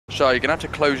Charlotte, you're gonna have to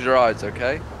close your eyes,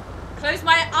 okay? Close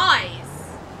my eyes?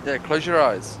 Yeah, close your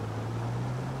eyes.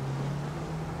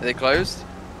 Are they closed?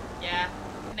 Yeah.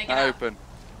 Can they get up? Open.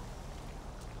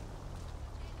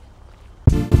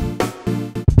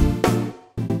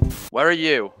 Where are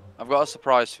you? I've got a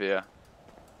surprise for you.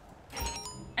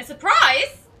 A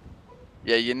surprise?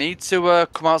 Yeah, you need to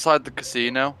come outside the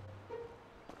casino.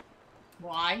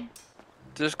 Why?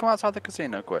 Just come outside the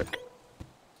casino quick.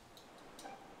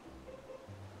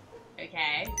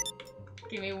 Okay.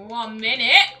 Give me 1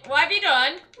 minute. What have you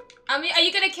done? Are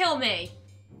you gonna kill me?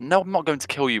 No, I'm not going to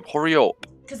kill you. Hurry up.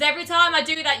 Because every time I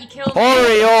do that, you kill me.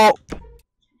 Hurry up!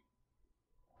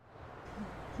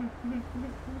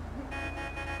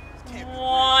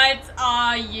 What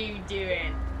are you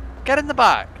doing? Get in the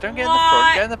back. Don't get in the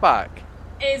front. Get in the back.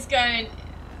 Is going...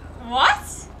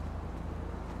 What?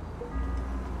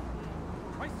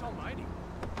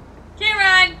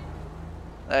 Kieran!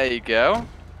 There you go.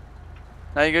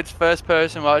 Now you go to first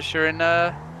person whilst you're in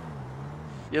your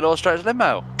little stretch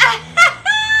limo.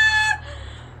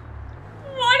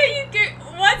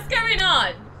 What's going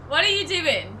on? What are you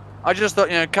doing? I just thought,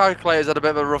 Calculator's had a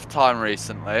bit of a rough time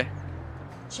recently.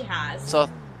 She has. So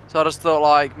I just thought,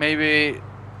 like, maybe,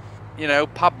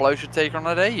 Pablo should take her on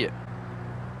a date.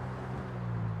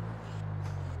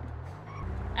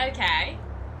 Okay.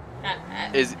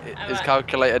 Is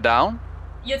Calculator down?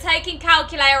 You're taking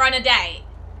Calculator on a date?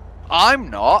 I'm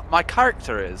not. My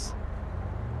character is.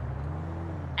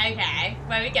 Okay.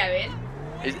 Where are we going?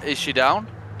 Is she down?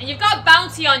 And you've got a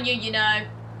bounty on you, you know.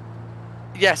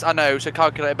 Yes, I know. So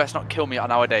Calculator best not kill me on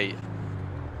our date.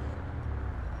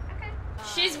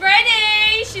 She's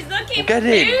ready. She's looking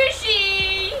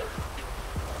bougie.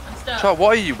 I'm stuck. Charlotte,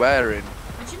 what are you wearing?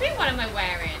 What do you mean, what am I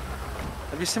wearing?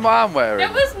 Have you seen what I'm wearing?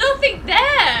 There was nothing there.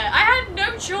 I had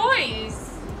no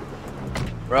choice.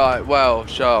 Right, well,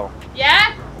 Charlotte.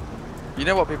 Yeah? You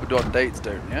know what people do on dates,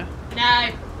 don't you? No.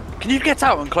 Can you get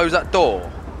out and close that door?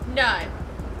 No.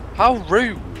 How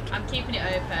rude. I'm keeping it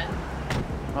open.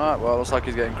 Alright, well, looks like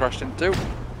he's getting crashed into.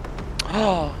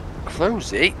 Oh,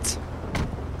 close it.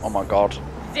 Oh my god.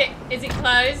 Is it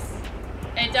closed?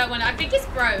 I don't want to. I think it's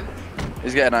broke.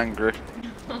 He's getting angry.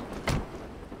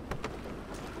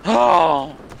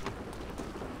 Oh!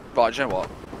 Right, do you know what?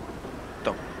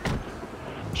 Don't.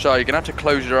 Charlotte, you're gonna have to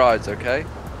close your eyes, okay?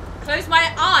 Close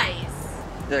my eyes?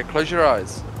 Yeah, close your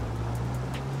eyes.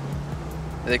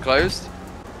 Are they closed?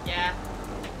 Yeah.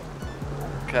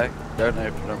 Okay, don't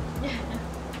open them.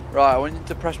 Right, I want you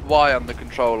to press Y on the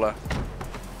controller.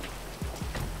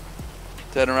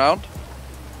 Turn around.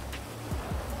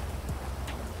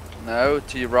 No,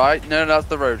 to your right. No, that's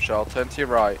the road, Charlotte. Turn to your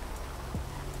right.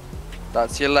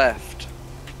 That's your left.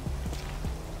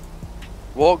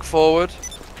 Walk forward.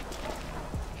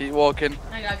 Keep walking.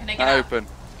 Hang on, can I get out? Open.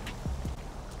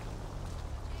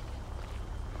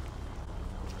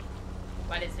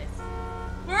 What is this?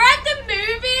 We're at the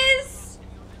movies?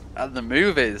 At the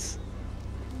movies?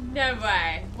 No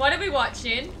way. What are we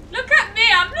watching? Look at me,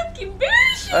 I'm looking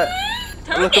bougie.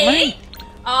 Tony? Look at me.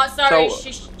 Oh, sorry, So,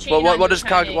 she's cheating what on does you,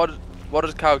 Tony. what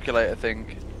does Calculator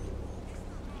think?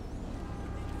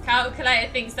 Calculator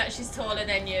thinks that she's taller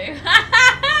than you.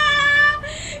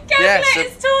 Yes,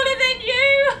 Calculator's taller than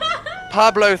you.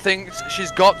 Pablo thinks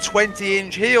she's got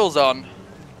 20-inch heels on.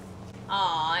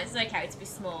 Aw, it's okay to be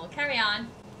small. Carry on.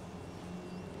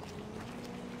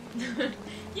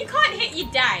 You can't hit your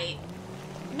date.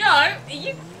 No,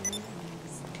 you...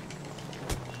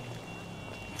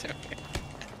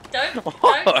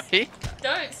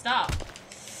 Don't stop.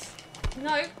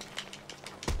 No.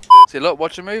 See, look,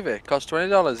 watch a movie. Costs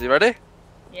 $20. You ready?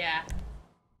 Yeah.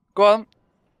 Go on.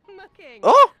 Mucking.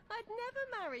 Oh! I'd never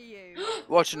marry you.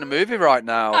 Watching a movie right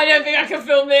now. I don't think I can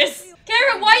film this.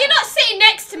 Karen, why are you not sitting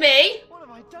next to me? What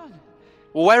have I done?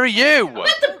 Well, where are you? I'm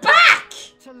at the back.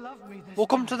 To love me this Well,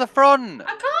 come to the front. I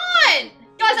can't.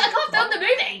 Guys, I can't film the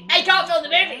movie. I can't film the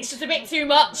movie. It's just a bit too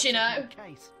much, you know.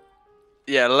 case.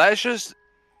 Yeah, let's just...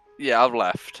 Yeah, I've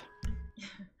left.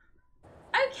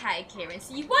 Okay, Kieran,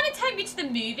 so you want to take me to the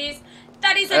movies?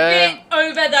 That is a bit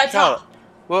over the top.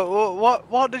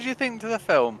 What did you think to the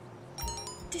film?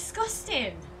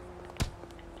 Disgusting.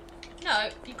 No,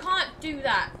 you can't do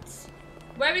that.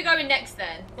 Where are we going next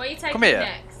then? Where are you taking me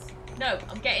next? No,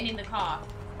 I'm getting in the car.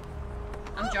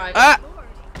 I'm driving.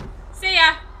 See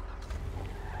ya.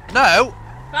 No.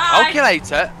 Bye. I'll kill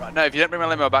later. Right, no, if you don't bring my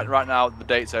limo back right now, the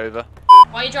date's over.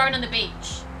 Why are you driving on the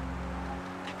beach?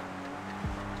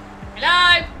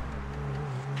 Hello?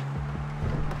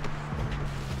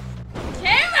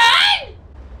 Karen!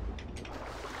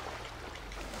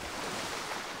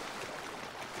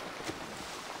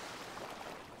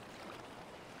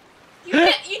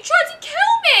 You tried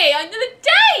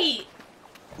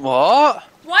What?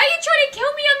 Why are you trying to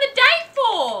kill me on the date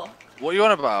for? What are you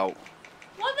on about?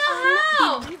 What the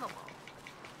hell?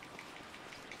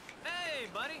 Hey,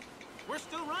 buddy. We're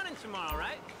still running tomorrow,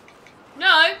 right?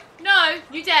 No, no,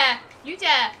 you dare. You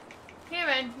dare.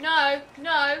 Kieran, no,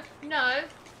 no, no.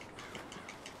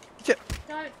 Yeah.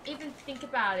 Don't even think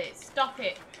about it. Stop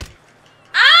it.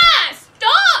 Ah!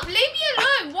 Stop! Leave me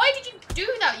alone. Why did you do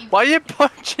that? Why are you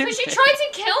punching me? Because you tried to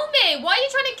kill me. Why are you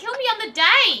trying to kill me on the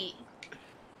date?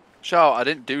 Charlotte, I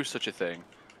didn't do such a thing.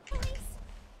 Please,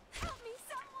 help me,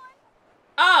 someone.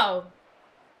 Oh.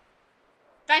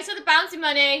 Thanks for the bounty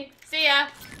money. See ya.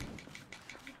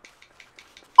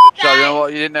 Charlotte, you know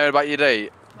what you didn't know about your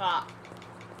date? What?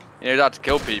 You know how to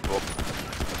kill people.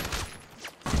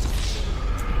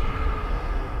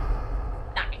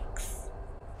 Thanks.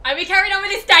 Are we carrying on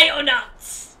with this date or not?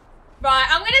 Right,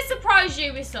 I'm going to surprise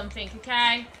you with something,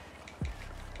 okay?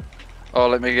 Oh,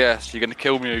 let me guess. You're going to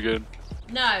kill me again.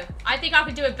 No, I think I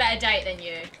can do a better date than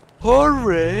you.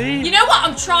 Hurry! You know what?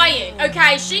 I'm trying.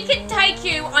 Okay, she can take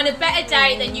you on a better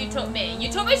date than you took me.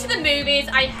 You took me to the movies.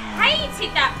 I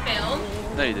hated that film.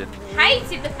 No, you didn't.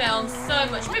 Hated the film so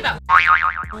much. Move up.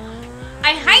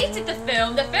 I hated the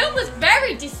film. The film was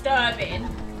very disturbing.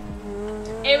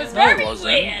 It was very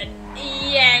weird.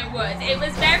 Yeah, it was. It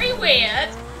was very weird.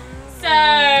 So,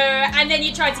 and then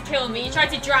you tried to kill me. You tried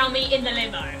to drown me in the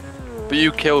limo. But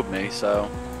you killed me, so...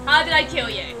 How did I kill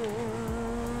you?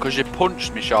 Because you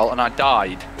punched me, Charlotte, and I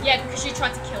died. Yeah, because you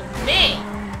tried to kill me.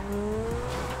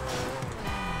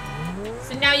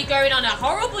 So now you're going on a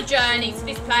horrible journey to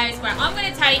this place where I'm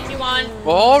going to take you on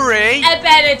Hurry! a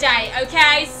better day,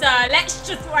 okay? So let's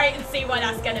just wait and see what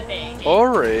that's going to be.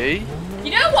 Hurry!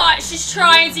 You know what? She's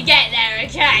trying to get there,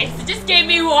 okay? So just give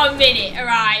me 1 minute,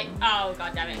 alright? Oh,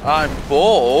 god damn it. I'm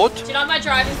bored. Do you like my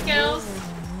driving skills?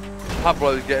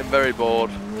 Pablo is getting very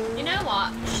bored. You know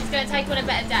what? She's going to take you on a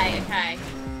better day, okay?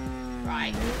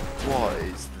 Right. What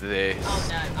is this? Oh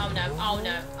no, oh no, oh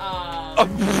no, oh. Oh.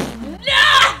 No!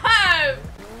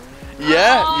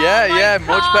 Yeah, Oh yeah, my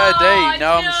much better day. God,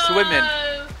 Now no. I'm swimming.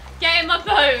 Get in my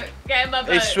boat. Get in my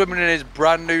boat. He's swimming in his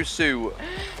brand new suit.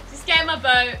 Just get in my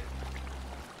boat.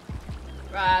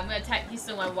 Right, I'm going to take you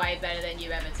somewhere way better than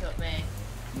you ever took me.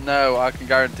 No, I can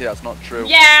guarantee that's not true.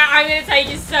 Yeah, I'm going to take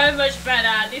you so much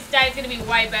better. This day's going to be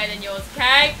way better than yours,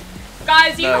 okay?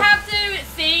 Guys, you have to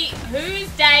see whose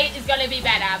date is going to be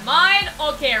better. Mine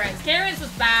or Kieran's. Kieran's was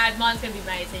bad. Mine's going to be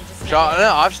amazing. Just No,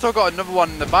 I've still got another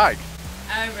one in the bag.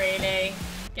 Oh, really?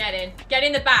 Get in. Get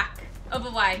in the back.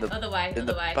 Other way. Other way. In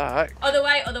Other the way. back? Other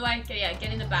way. Other way. Yeah,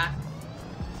 get in the back.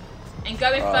 And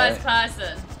go in Right. first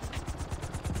person.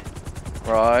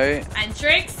 Right. And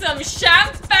drink some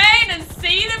champagne and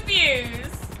see the views.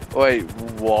 Wait,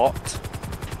 what?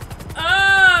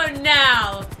 Oh,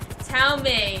 now. Tell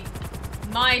me.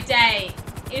 My day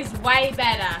is way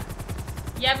better.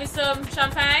 You having some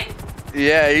champagne?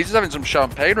 Yeah, he's just having some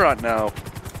champagne right now.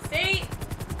 See?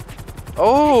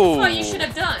 Oh. That's what you should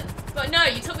have done. But no,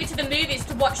 you took me to the movies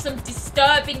to watch some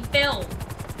disturbing film.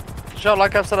 Charlotte,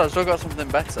 like I said, I've still got something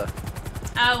better.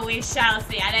 Oh, we shall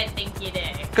see. I don't think you do.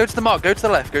 Go to the mark, go to the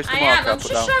left, go to the I mark. am. I'm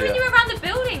just showing you around the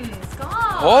buildings.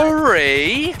 God.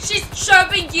 Hurry! She's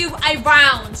showing you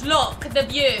around. Look at the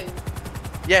view.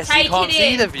 Yes, Take you can't it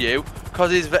see in. the view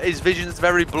because his vision's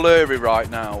very blurry right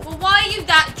now. Well, why are you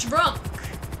that drunk?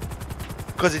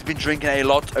 Because he's been drinking a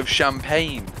lot of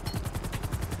champagne.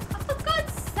 Oh, for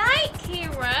God's sake,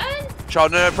 Kieran.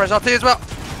 Charlotte, no, press RT as well.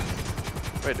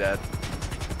 We're dead.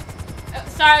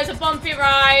 Sorry, it was a bumpy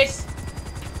ride.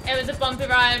 It was a bumpy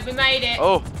ride. We made it.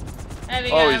 Oh. There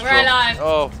we Oh, go. he's We're drunk. alive.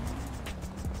 Oh.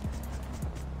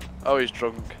 Oh, he's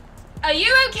drunk. Are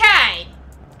you okay?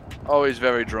 Oh, he's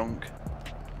very drunk.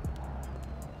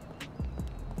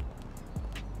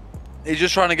 He's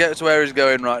just trying to get to where he's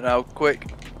going right now. Quick.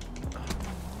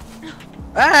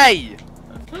 Hey!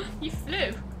 You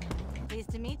flew.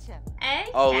 Pleased to meet you. Okay.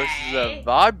 Oh, this is a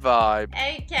vibe.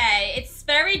 Okay, it's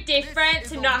very different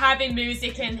to not having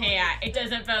music in here. It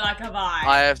doesn't feel like a vibe.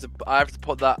 I have to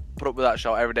put up with that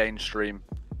shot every day in stream.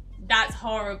 That's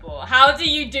horrible. How do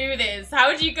you do this?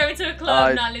 How do you go into a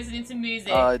club not listening to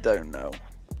music? I don't know.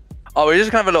 Oh, we're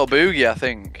just gonna have a little boogie, I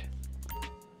think.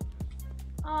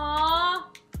 Aww.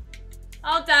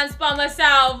 I'll dance by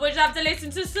myself. We'll just have to listen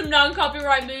to some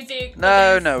non-copyright music.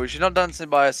 No, she's not dancing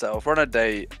by herself. We're on a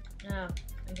date. Oh,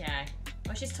 okay.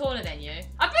 Well, she's taller than you.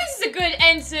 I think this is a good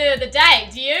end to the day.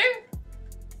 Do you?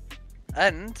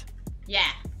 And Yeah.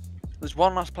 there's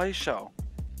one last place, Charlotte.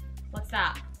 What's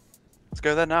that? Let's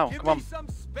go there now. Come on. Some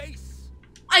space.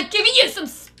 I'm giving you some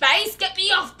space. Get me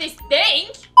off this thing.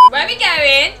 Where are we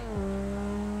going?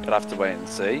 You'll have to wait and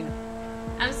see.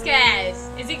 I'm scared.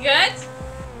 Is it good?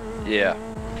 Yeah.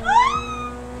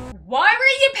 Why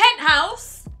were you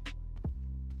penthouse?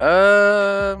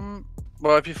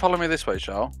 Well, if you follow me this way,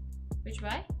 Charl. Which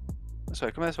way? This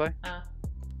way, come this way. Ah.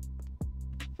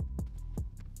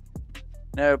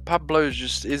 No, Pablo's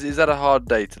just, is that a hard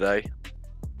day today?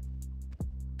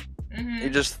 He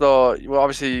just thought, well,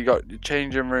 obviously you got your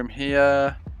changing room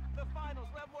here.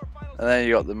 And then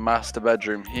you got the master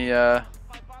bedroom here.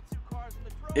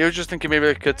 He was just thinking maybe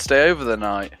I could stay over the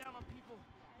night.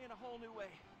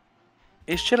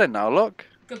 He's chilling now, look.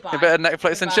 Goodbye. You better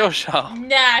Netflix and chill, Charl.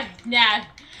 Nah.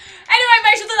 Anyway,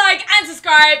 make sure to like and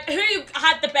subscribe. Who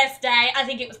had the best day? I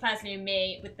think it was personally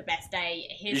me with the best day.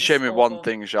 You showed me one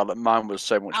thing, Charlotte. Mine was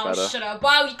so much better. Shut up.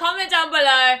 Well, you comment down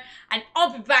below and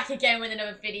I'll be back again with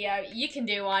another video. You can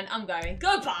do one. I'm going.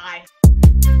 Goodbye.